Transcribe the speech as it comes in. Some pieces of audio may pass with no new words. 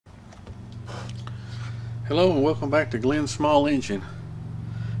Hello and welcome back to Glenn's Small Engine.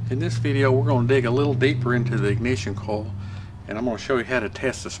 In this video we're going to dig a little deeper into the ignition coil and I'm going to show you how to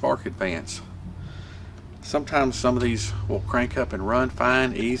test the spark advance. Sometimes some of these will crank up and run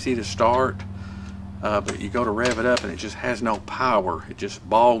fine, easy to start, but you go to rev it up and it just has no power. It just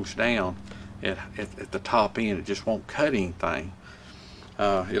bogs down at the top end. It just won't cut anything.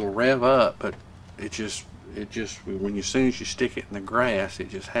 It'll rev up, but it just as soon as you stick it in the grass, it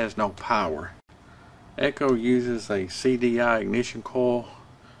just has no power. Echo uses a CDI ignition coil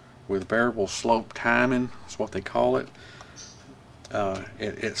with variable slope timing. That's what they call it.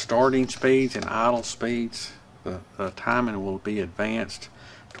 At starting speeds and idle speeds, the timing will be advanced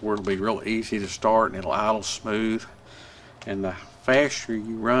to where it'll be real easy to start and it'll idle smooth. And the faster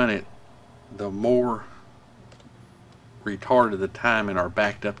you run it, the more retarded the timing or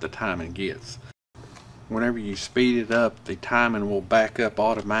backed up the timing gets. Whenever you speed it up, the timing will back up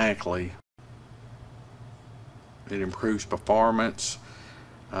automatically. It improves performance,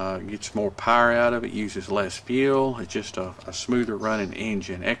 gets more power out of it, uses less fuel. It's just a smoother running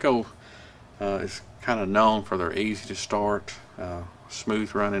engine. Echo is kind of known for their easy to start,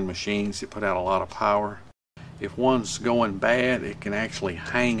 smooth running machines that put out a lot of power. If one's going bad, it can actually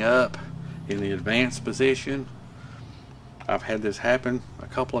hang up in the advanced position. I've had this happen a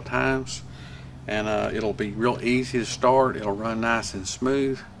couple of times, and it'll be real easy to start. It'll run nice and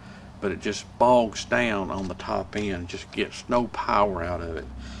smooth, but it just bogs down on the top end, just gets no power out of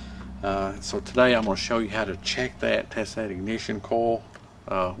it. So today I'm going to show you how to check that, test that ignition coil.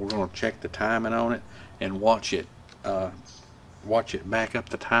 We're going to check the timing on it and watch it back up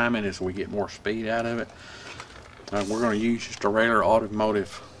the timing as we get more speed out of it. We're going to use just a regular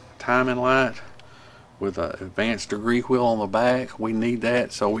automotive timing light with an advanced degree wheel on the back. We need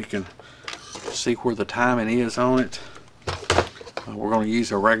that so we can see where the timing is on it. We're going to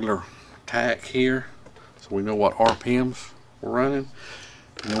use a regular tack here so we know what RPMs we're running,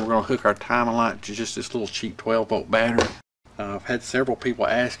 and then we're going to hook our timing light to just this little cheap 12-volt battery. I've had several people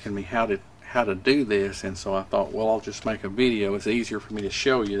asking me how to do this, and so I thought, well, I'll just make a video. It's easier for me to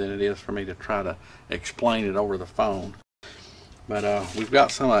show you than it is for me to try to explain it over the phone. But we've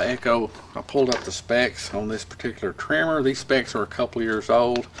got some Echo. I pulled up the specs on this particular trimmer. These specs are a couple years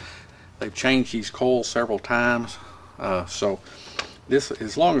old. They've changed these coils several times, so this,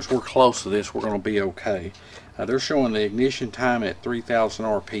 as long as we're close to this, we're going to be okay. They're showing the ignition time at 3,000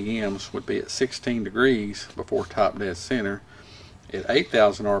 RPMs would be at 16 degrees before top dead center. At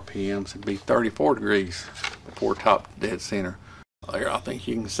 8,000 RPMs it'd be 34 degrees before top dead center. There, I think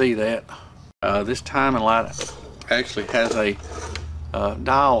you can see that. This timing light actually has a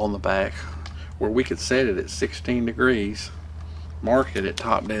dial on the back where we could set it at 16 degrees, mark it at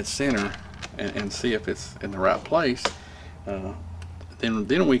top dead center, and see if it's in the right place.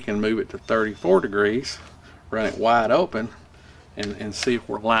 Then we can move it to 34 degrees, run it wide open, and see if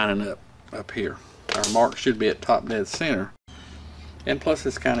we're lining up here. Our mark should be at top dead center, and plus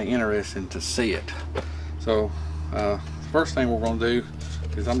it's kind of interesting to see it. So first thing we're going to do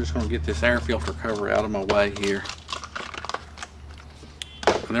is I'm just going to get this air filter cover out of my way here,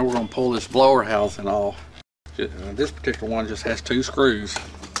 and then we're going to pull this blower housing off. This particular one just has 2 screws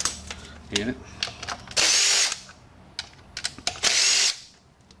in it.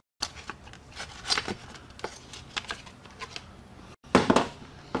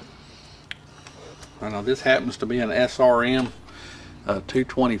 I know this happens to be an SRM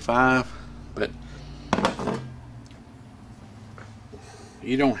 225, but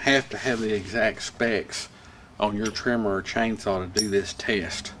you don't have to have the exact specs on your trimmer or chainsaw to do this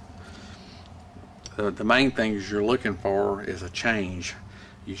test. The main things you're looking for is a change.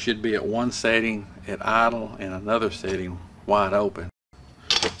 You should be at one setting at idle and another setting wide open.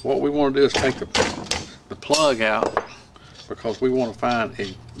 What we want to do is take the plug out, because we want to find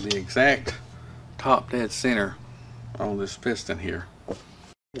the exact top dead center on this piston here.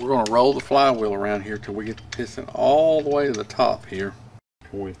 We're going to roll the flywheel around here till we get the piston all the way to the top here.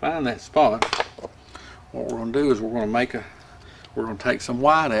 When we find that spot, what we're going to do is we're going to take some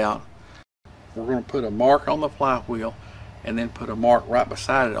white out. We're going to put a mark on the flywheel and then put a mark right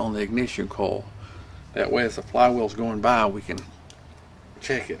beside it on the ignition coil. That way as the flywheel's going by, we can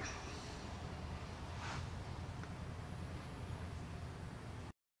check it.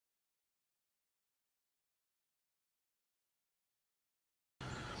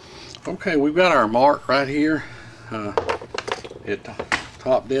 Okay, we've got our mark right here at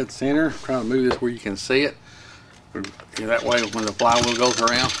top dead center. I'm trying to move this where you can see it. That way when the flywheel goes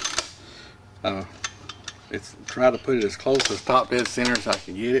around, it's try to put it as close as top dead center as I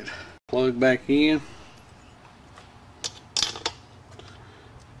can get it. Plug back in.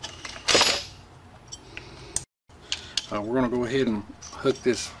 We're going to go ahead and hook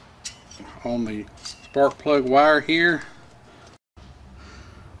this on the spark plug wire here.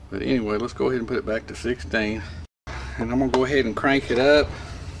 But anyway, let's go ahead and put it back to 16. And I'm going to go ahead and crank it up.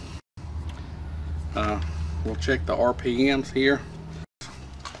 We'll check the RPMs here.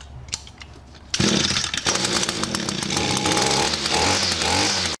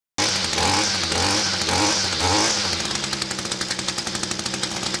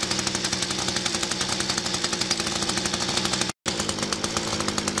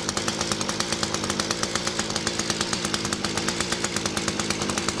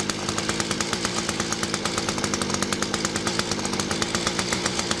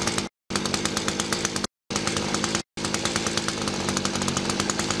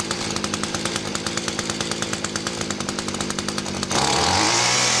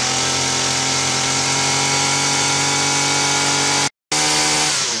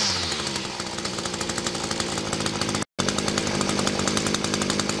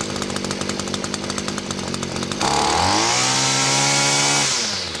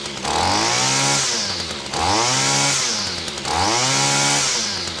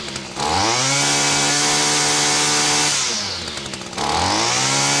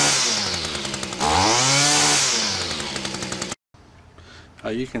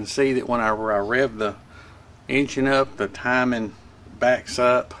 You can see that when I rev the engine up, the timing backs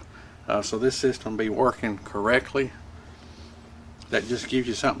up. So this system will be working correctly. That just gives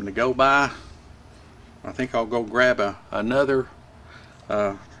you something to go by. I think I'll go grab another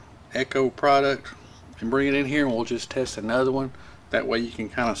Echo product and bring it in here, and we'll just test another one. That way you can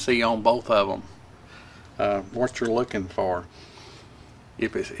kind of see on both of them what you're looking for.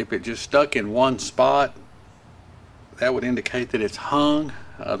 If it just stuck in one spot, that would indicate that it's hung.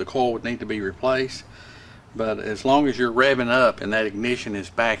 The coil would need to be replaced. But as long as you're revving up and that ignition is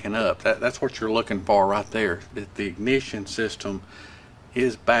backing up, that's what you're looking for right there. That the ignition system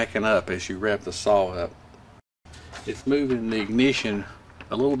is backing up as you rev the saw up. It's moving the ignition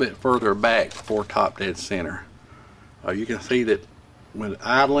a little bit further back before top dead center. You can see that when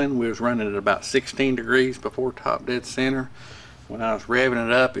idling, we was running at about 16 degrees before top dead center. When I was revving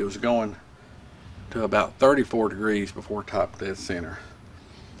it up, it was going to about 34 degrees before top dead center.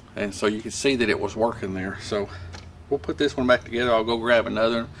 And so you can see that it was working there. So we'll put this one back together. I'll go grab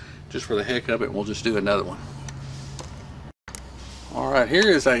another one just for the heck of it, and we'll just do another one. Alright, here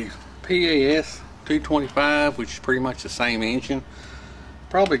is a PAS 225, which is pretty much the same engine.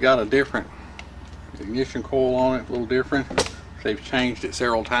 Probably got a different ignition coil on it, a little different. They've changed it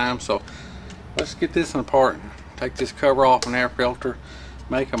several times. So let's get this one apart. Take this cover off an air filter,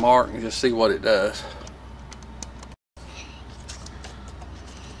 make a mark, and just see what it does.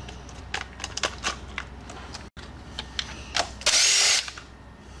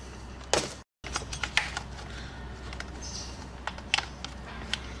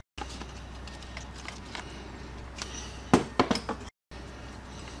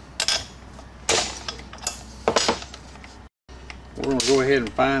 We're going to go ahead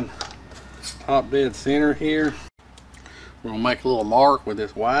and find top dead center here. We're going to make a little mark with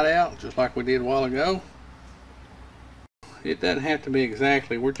this white out, just like we did a while ago. It doesn't have to be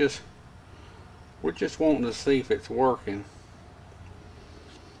exactly. We're just wanting to see if it's working.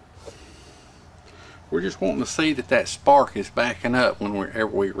 We're just wanting to see that that spark is backing up whenever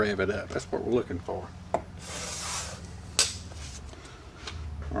we rev it up. That's what we're looking for.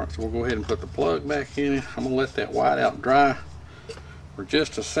 Alright, so we'll go ahead and put the plug back in it. I'm going to let that white out dry for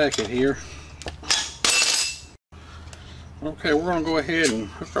just a second here. Okay, we're going to go ahead and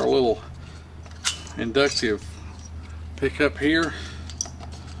hook our little inductive pickup here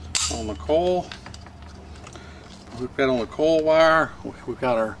on the coil. Hook that on the coil wire. We've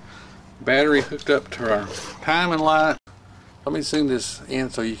got our battery hooked up to our timing light. Let me zoom this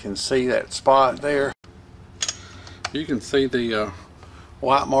in so you can see that spot there. You can see the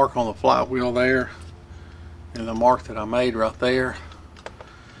white mark on the flywheel there and the mark that I made right there.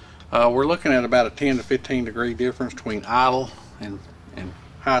 We're looking at about a 10 to 15 degree difference between idle and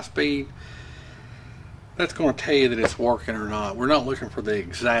high speed. That's going to tell you that it's working or not. We're not looking for the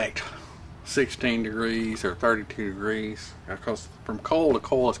exact 16 degrees or 32 degrees, because from coil to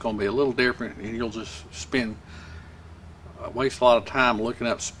coil it's going to be a little different, and you'll just waste a lot of time looking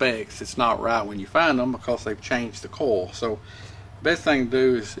up specs. It's not right when you find them because they've changed the coil. So the best thing to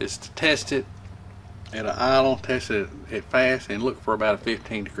do is to test it at an idle, test it at fast, and look for about a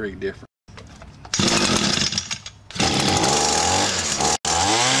 15 degree difference.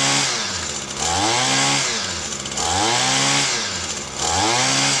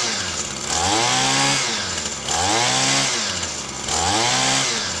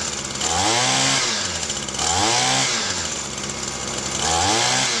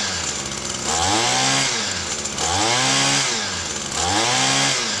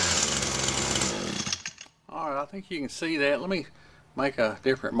 think you can see that. Let me make a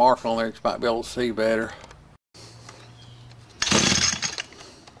different mark on there that you might be able to see better.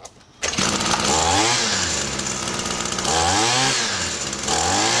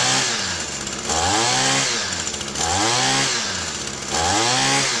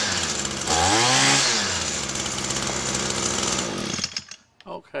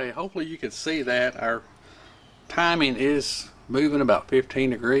 Okay, hopefully you can see that. Our timing is moving about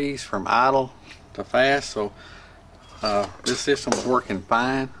 15 degrees from idle to fast, so this system is working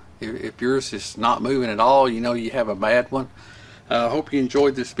fine. If yours is not moving at all, you know you have a bad one. I hope you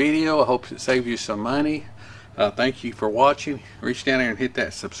enjoyed this video. I hope it saved you some money. Thank you for watching. Reach down there and hit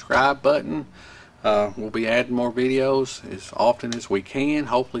that subscribe button. We'll be adding more videos as often as we can.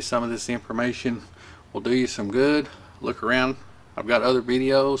 Hopefully some of this information will do you some good. Look around. I've got other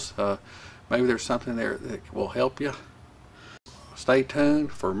videos. Maybe there's something there that will help you. Stay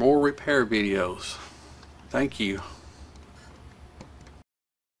tuned for more repair videos. Thank you.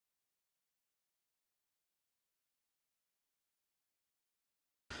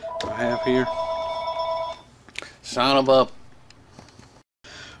 I have here, son of a,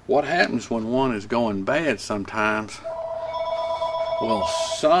 what happens when one is going bad sometimes? Well,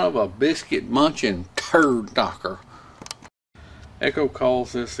 son of a biscuit munching turd knocker. Echo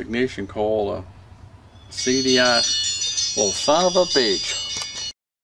calls this ignition coil a CDI. Well, son of a bitch.